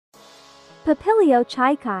Papilio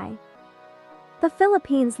chikae. The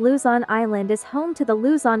Philippines' Luzon Island is home to the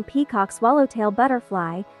Luzon Peacock Swallowtail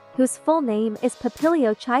butterfly, whose full name is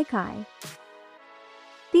Papilio chikae.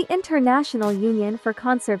 The International Union for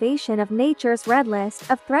Conservation of Nature's Red List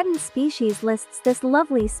of Threatened Species lists this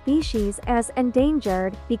lovely species as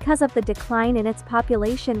endangered because of the decline in its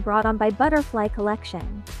population brought on by butterfly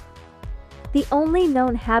collection. The only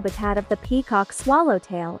known habitat of the peacock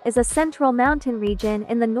swallowtail is a central mountain region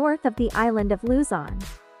in the north of the island of Luzon.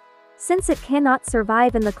 Since it cannot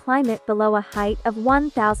survive in the climate below a height of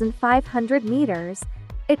 1,500 meters,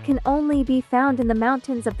 it can only be found in the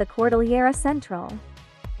mountains of the Cordillera Central.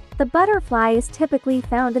 The butterfly is typically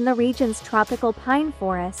found in the region's tropical pine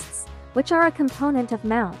forests, which are a component of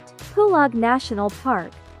Mount Pulag National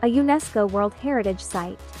Park, a UNESCO World Heritage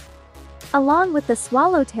Site. Along with the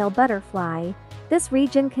swallowtail butterfly, this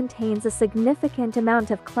region contains a significant amount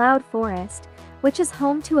of cloud forest, which is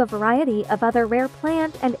home to a variety of other rare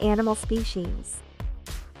plant and animal species.